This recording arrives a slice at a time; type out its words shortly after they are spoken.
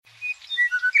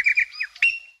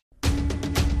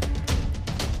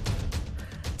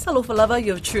Talofa lava,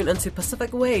 you've tuned into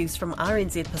Pacific Waves from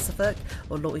RNZ Pacific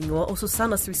o lo ingoa o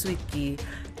Susana Suisuiki.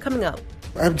 Coming up.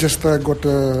 I've just got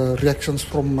reactions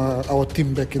from our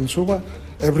team back in Suva.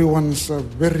 Everyone's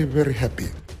very, very happy.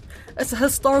 It's a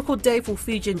historical day for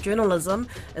Fijian journalism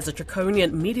as a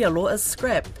draconian media law is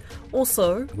scrapped.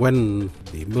 Also, when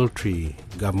the military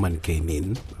government came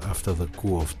in after the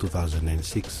coup of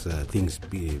 2006, things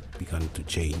began to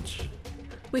change.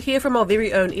 We hear from our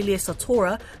very own Iliesa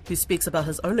Tora, who speaks about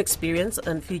his own experience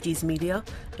in Fiji's media,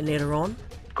 and later on,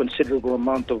 considerable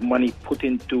amount of money put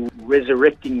into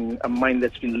resurrecting a mine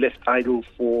that's been left idle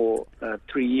for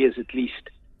 3 years at least.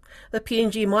 The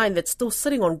PNG mine that's still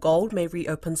sitting on gold may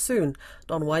reopen soon.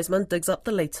 Don Wiseman digs up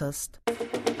the latest.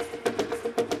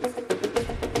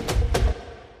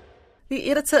 The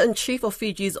editor-in-chief of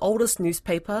Fiji's oldest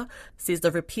newspaper says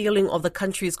the repealing of the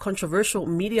country's controversial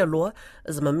media law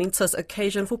is a momentous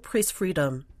occasion for press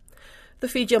freedom. The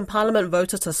Fijian Parliament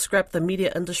voted to scrap the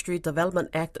Media Industry Development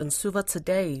Act in Suva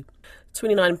today.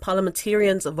 29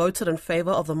 parliamentarians voted in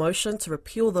favour of the motion to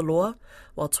repeal the law,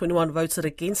 while 21 voted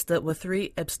against it with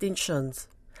 3 abstentions.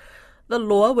 The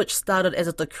law, which started as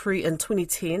a decree in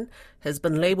 2010, has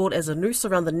been labelled as a noose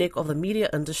around the neck of the media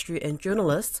industry and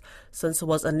journalists since it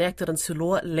was enacted into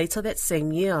law later that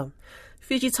same year.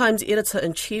 Fiji Times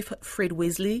editor-in-chief Fred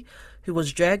Wesley, who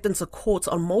was dragged into court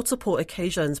on multiple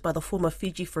occasions by the former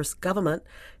Fiji First government,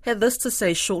 had this to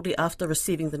say shortly after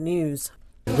receiving the news.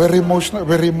 Very emotional,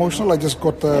 very emotional. I just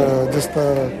got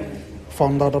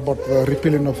found out about the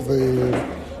repealing of the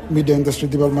Media Industry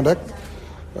Development Act.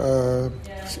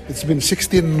 It's been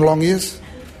 16 long years.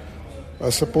 I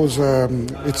suppose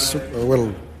it's,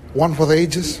 one for the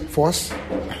ages for us.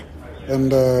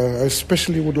 And I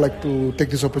especially would like to take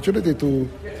this opportunity to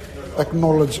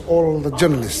acknowledge all the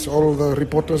journalists, all the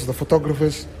reporters, the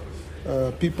photographers,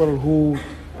 people who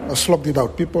slogged it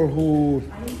out, people who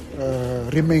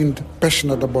remained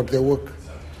passionate about their work,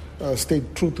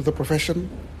 stayed true to the profession,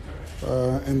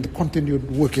 and continued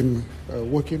working,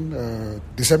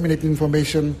 disseminating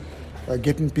information,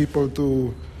 getting people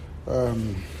to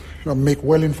make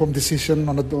well-informed decisions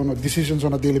on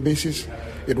a daily basis.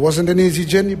 It wasn't an easy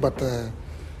journey, but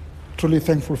truly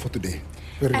thankful for today.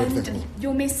 Very, very thankful. And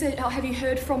your message, have you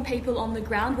heard from people on the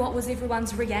ground? What was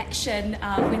everyone's reaction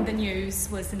when the news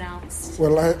was announced?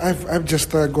 Well, I've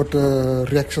just got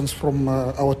reactions from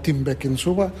our team back in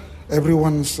Suva.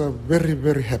 Everyone's very,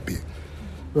 very happy.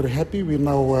 Very happy. We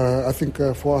now, I think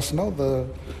for us now,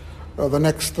 the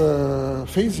next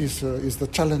phase is the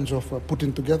challenge of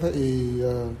putting together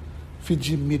a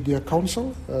Fiji Media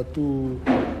Council to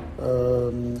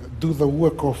do the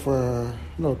work of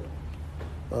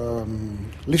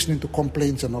listening to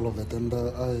complaints and all of that. And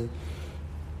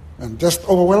I'm just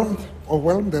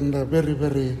overwhelmed and very,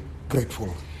 very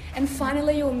grateful. And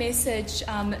finally, your message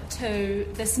to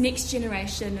this next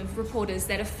generation of reporters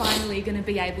that are finally going to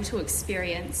be able to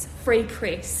experience free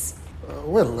press.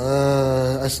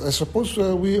 I suppose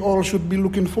we all should be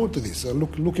looking forward to this.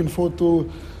 Looking forward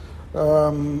to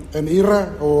an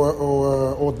era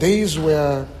or days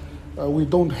where we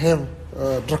don't have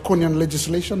draconian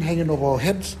legislation hanging over our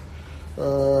heads.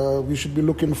 We should be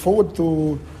looking forward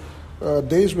to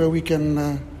days where we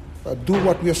can do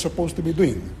what we are supposed to be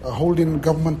doing, holding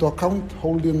government to account,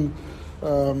 holding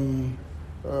our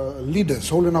leaders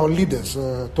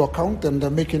to account,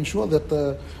 and making sure that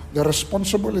they're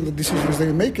responsible in the decisions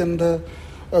they make. And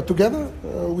together,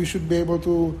 we should be able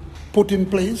to put in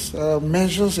place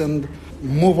measures and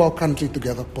move our country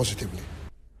together positively.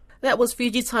 That was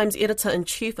Fiji Times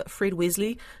editor-in-chief Fred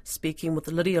Wesley speaking with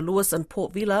Lydia Lewis in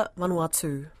Port Vila,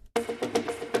 Vanuatu.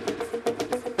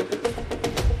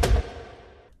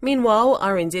 Meanwhile,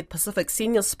 RNZ Pacific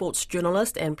senior sports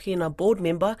journalist and PINA board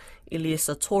member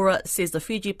Iliesa Tora says the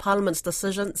Fiji Parliament's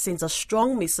decision sends a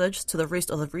strong message to the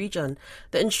rest of the region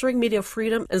that ensuring media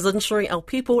freedom is ensuring our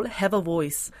people have a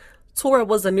voice. Tora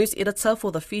was the news editor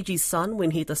for the Fiji Sun when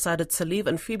he decided to leave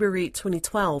in February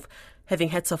 2012, having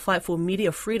had to fight for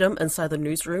media freedom inside the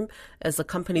newsroom as the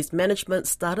company's management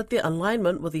started their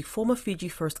alignment with the former Fiji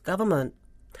First government.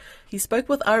 He spoke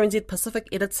with RNZ Pacific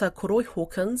editor Koroi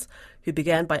Hawkins, who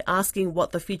began by asking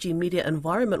what the Fiji media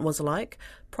environment was like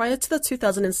prior to the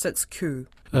 2006 coup.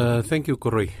 Thank you,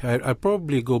 Koroi. I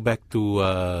probably go back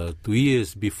to 2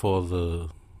 years before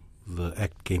the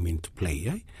act came into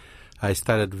play. I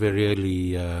started very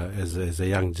early as a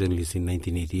young journalist in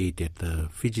 1988 at the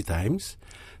Fiji Times.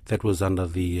 That was under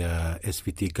the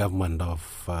SVT government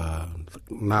of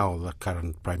now the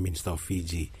current Prime Minister of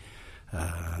Fiji,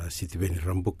 Sitiveni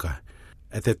Rabuka.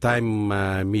 At the time,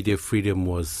 media freedom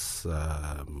was,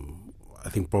 I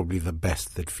think, probably the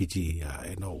best that Fiji,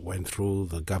 went through.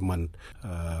 The government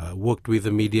worked with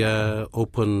the media,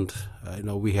 opened.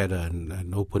 We had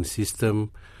an open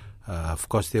system. Of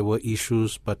course, there were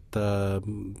issues, but the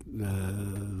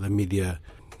media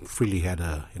freely had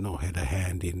a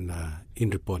hand in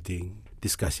reporting,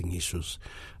 discussing issues.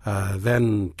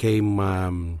 Then came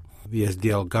the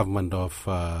SDL government of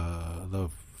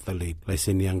the late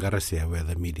Iliesa, where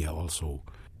the media also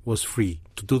was free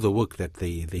to do the work that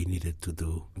they needed to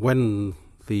do. When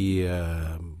the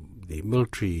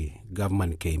military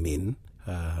government came in,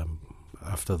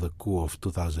 after the coup of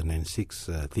 2006,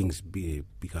 things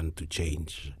began to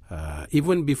change.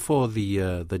 Even before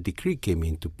the decree came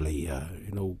into play,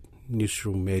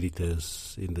 newsroom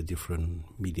editors in the different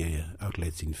media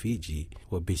outlets in Fiji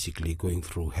were basically going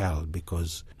through hell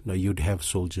because you'd have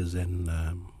soldiers and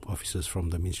officers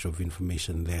from the Ministry of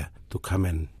Information there to come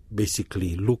and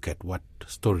basically look at what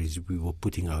stories we were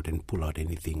putting out and pull out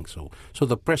anything. So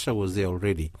the pressure was there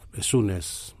already as soon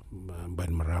as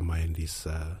Ben Marama and his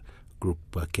group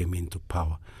came into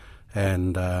power.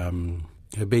 And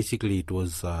basically it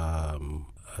was, I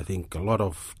think, a lot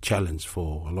of challenge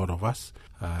for a lot of us.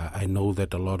 I know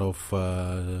that a lot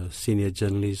of senior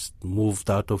journalists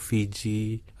moved out of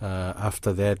Fiji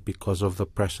after that because of the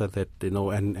pressure that,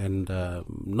 and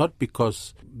not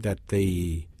because that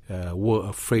they were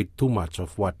afraid too much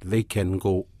of what they can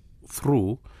go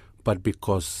through, but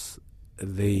because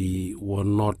they were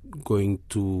not going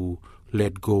to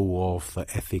let go of the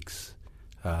ethics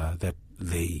that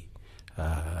they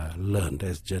learned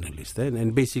as journalists.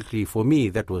 And basically for me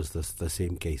that was the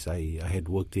same case. I had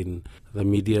worked in the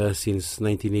media since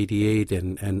 1988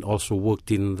 and also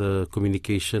worked in the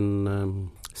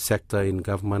communication sector in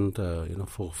government,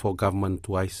 for government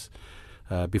twice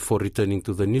before returning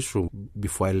to the newsroom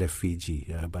before I left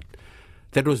Fiji. But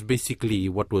that was basically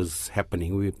what was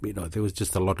happening. There was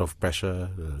just a lot of pressure.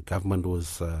 The government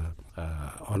was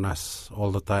on us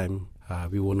all the time.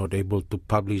 We were not able to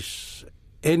publish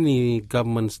any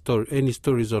government story, any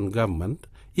stories on government,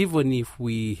 even if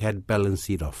we had balanced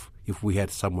it off, if we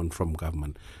had someone from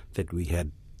government that we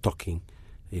had talking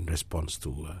in response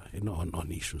to, on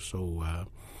issues. So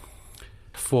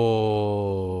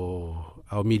for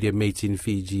our media mates in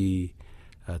Fiji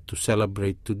to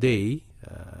celebrate today,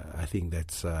 I think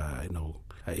that's,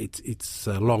 it's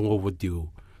long overdue.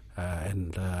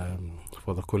 And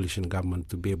for the coalition government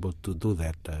to be able to do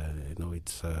that,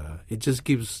 it just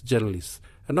gives journalists,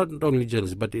 and not only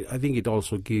journalists, but I think it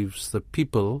also gives the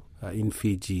people in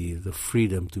Fiji the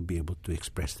freedom to be able to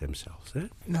express themselves.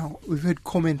 Now, we've heard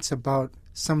comments about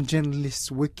some journalists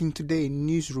working today in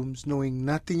newsrooms knowing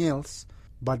nothing else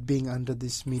but being under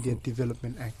this Media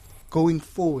Development Act. Going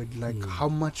forward, how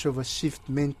much of a shift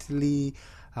mentally,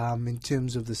 in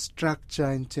terms of the structure,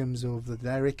 in terms of the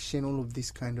direction, all of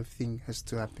this kind of thing has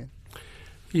to happen?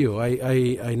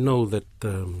 I know that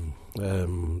the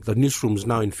newsrooms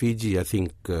now in Fiji, I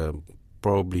think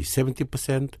probably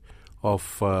 70% of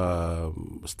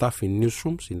staff in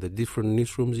newsrooms, in the different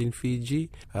newsrooms in Fiji,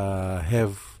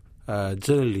 have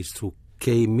journalists who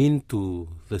came into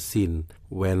the scene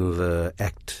when the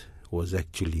act was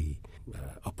actually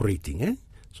operating.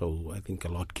 So I think a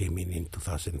lot came in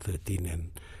 2013,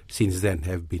 and since then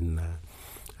have been,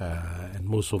 and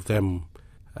most of them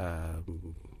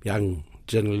young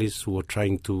journalists who are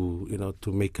trying to,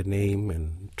 to make a name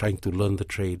and trying to learn the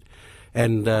trade.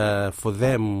 And for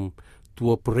them to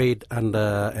operate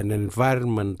under an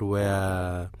environment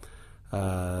where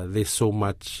there's so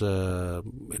much,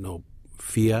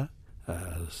 fear,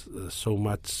 so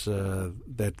much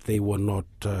that they were not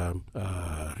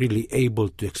really able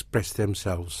to express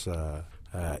themselves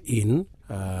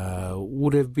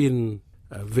would have been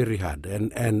very hard.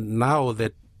 And now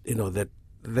that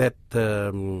that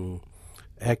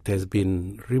act has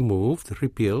been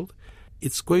repealed,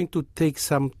 it's going to take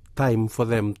some time for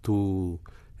them to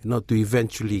to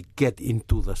eventually get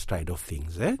into the stride of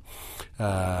things.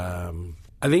 I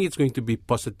think it's going to be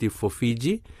positive for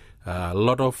Fiji. A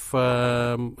lot of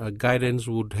guidance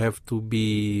would have to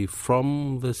be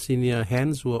from the senior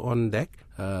hands who are on deck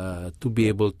to be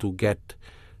able to get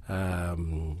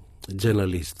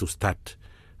journalists to start,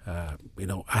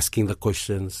 asking the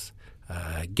questions,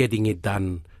 getting it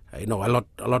done. A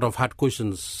lot of hard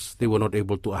questions they were not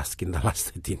able to ask in the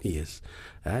last 13 years,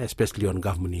 especially on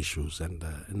government issues. And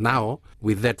now,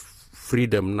 with that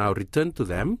freedom now returned to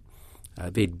them,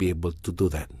 they'd be able to do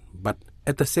that. But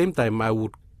at the same time, I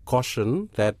would caution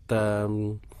that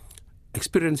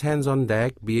experienced hands on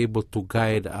deck be able to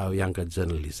guide our younger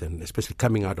journalists, and especially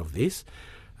coming out of this.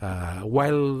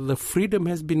 While the freedom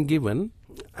has been given,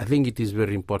 I think it is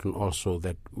very important also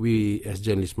that we as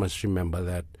journalists must remember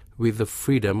that with the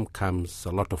freedom comes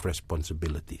a lot of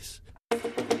responsibilities.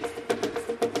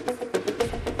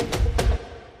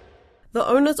 The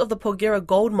owners of the Porgera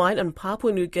gold mine in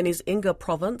Papua New Guinea's Inga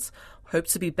province hope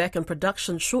to be back in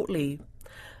production shortly.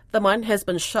 The mine has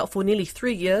been shut for nearly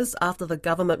 3 years after the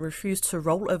government refused to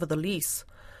roll over the lease.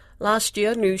 Last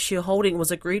year, new shareholding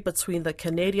was agreed between the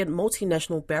Canadian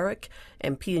multinational Barrick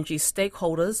and PNG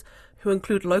stakeholders, who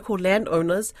include local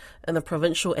landowners and the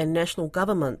provincial and national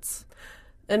governments.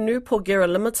 In new Porgera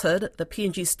Limited, the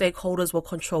PNG stakeholders will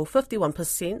control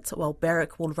 51%, while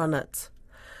Barrick will run it.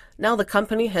 Now the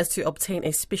company has to obtain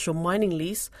a special mining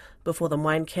lease before the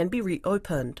mine can be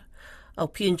reopened. Our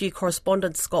PNG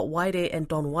correspondents Scott Waide and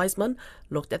Don Wiseman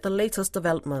looked at the latest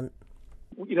development.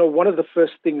 You know, one of the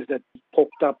first things that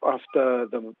popped up after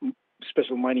the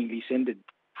special mining lease ended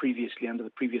previously under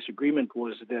the previous agreement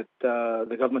was that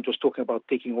the government was talking about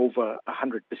taking over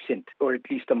 100% or at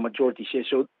least a majority share.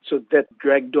 So that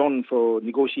dragged on for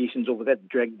negotiations over that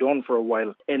dragged on for a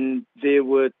while. And there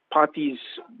were parties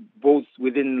both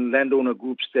within landowner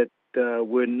groups that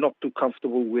were not too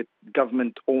comfortable with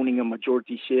government owning a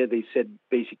majority share. They said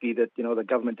basically that, you know, the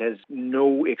government has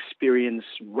no experience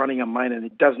running a mine and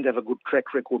it doesn't have a good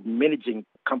track record managing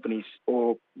companies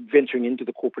or venturing into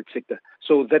the corporate sector.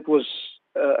 So that was,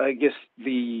 I guess,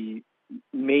 the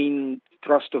main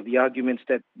thrust of the arguments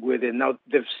that were there. Now,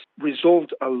 they've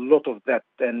resolved a lot of that,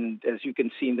 and as you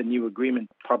can see in the new agreement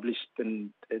published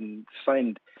and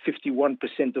signed, 51%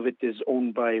 of it is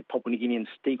owned by Papua New Guinean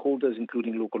stakeholders,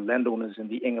 including local landowners and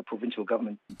the Enga provincial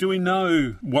government. Do we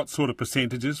know what sort of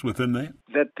percentages within that?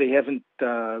 That they haven't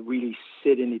really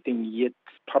said anything yet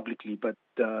publicly, but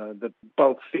the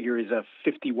bulk figure is a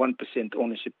 51%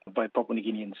 ownership by Papua New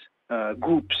Guineans.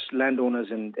 Groups,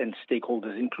 landowners and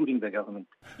stakeholders, including the government,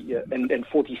 and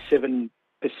 47%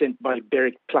 by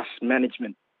Barrick plus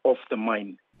management of the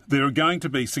mine. There are going to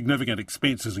be significant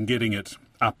expenses in getting it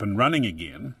up and running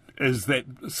again. Is that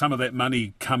some of that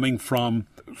money coming from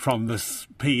this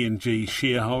PNG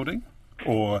shareholding,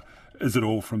 or is it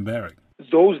all from Barrick?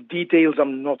 Those details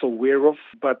I'm not aware of,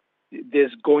 but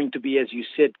there's going to be, as you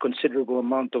said, considerable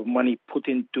amount of money put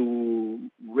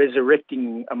into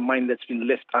resurrecting a mine that's been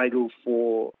left idle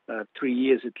for 3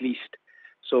 years at least.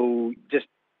 So just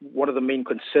one of the main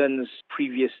concerns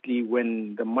previously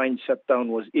when the mine shut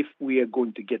down was if we are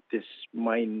going to get this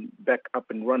mine back up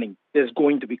and running, there's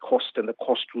going to be cost, and the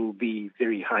cost will be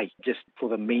very high just for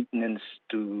the maintenance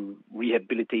to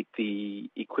rehabilitate the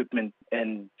equipment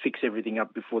and fix everything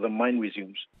up before the mine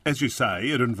resumes. As you say,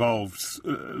 it involves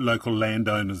local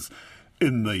landowners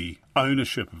in the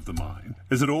ownership of the mine.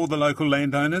 Is it all the local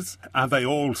landowners? Are they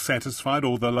all satisfied,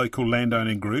 all the local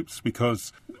landowning groups?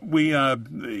 Because we are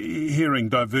hearing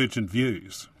divergent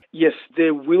views. Yes,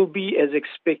 there will be, as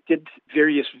expected,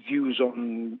 various views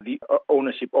on the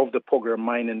ownership of the Porgera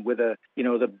mine and whether, you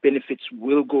know, the benefits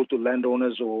will go to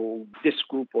landowners or this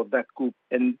group or that group.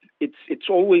 And it's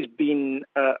always been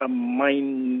a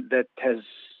mine that has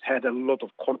had a lot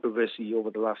of controversy over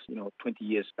the last, 20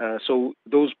 years. So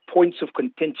those points of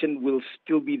contention will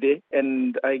still be there.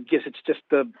 And I guess it's just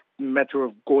a matter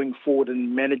of going forward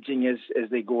and managing as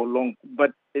they go along.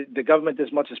 But the government,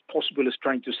 as much as possible, is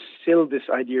trying to sell this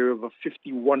idea of a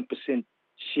 51%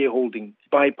 shareholding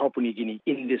by Papua New Guinea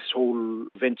in this whole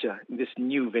venture, in this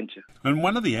new venture. And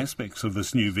one of the aspects of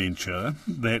this new venture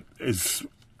that is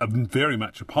very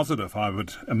much a positive, I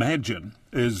would imagine,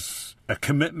 is a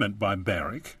commitment by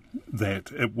Barrick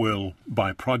that it will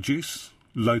buy produce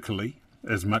locally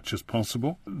as much as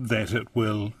possible, that it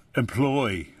will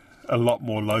employ a lot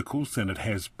more locals than it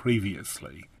has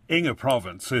previously. Inga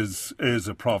province is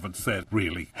a province that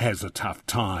really has a tough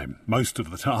time most of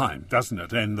the time, doesn't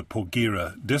it? And the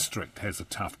Porgera district has a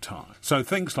tough time. So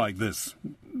things like this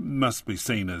must be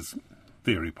seen as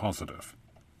very positive.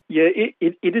 Yeah,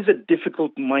 it is a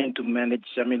difficult mine to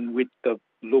manage. I mean, with the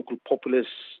local populace,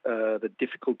 the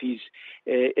difficulties,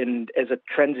 and as a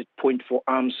transit point for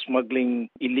arms smuggling,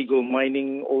 illegal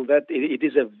mining, all that, it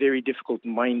is a very difficult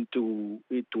mine to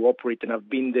operate. And I've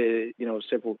been there,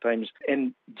 several times.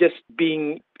 And just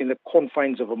being in the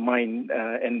confines of a mine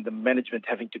and the management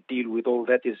having to deal with all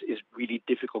that is really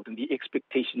difficult. And the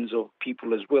expectations of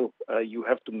people as well, you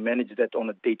have to manage that on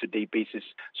a day-to-day basis.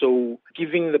 So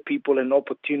giving the people an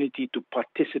opportunity to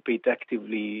participate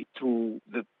actively through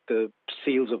the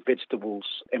sales of vegetables,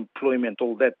 employment,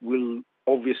 all that will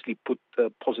obviously put a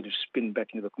positive spin back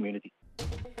into the community.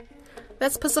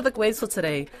 That's Pacific Waves for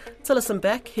today. To listen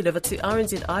back, head over to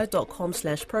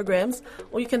rnzi.com/programs,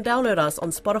 or you can download us on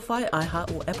Spotify,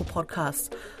 iHeart or Apple Podcasts.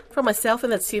 From myself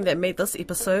and the team that made this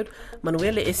episode,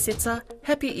 Manuela Eseta,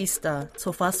 happy Easter,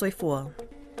 Tō whāsoi fua.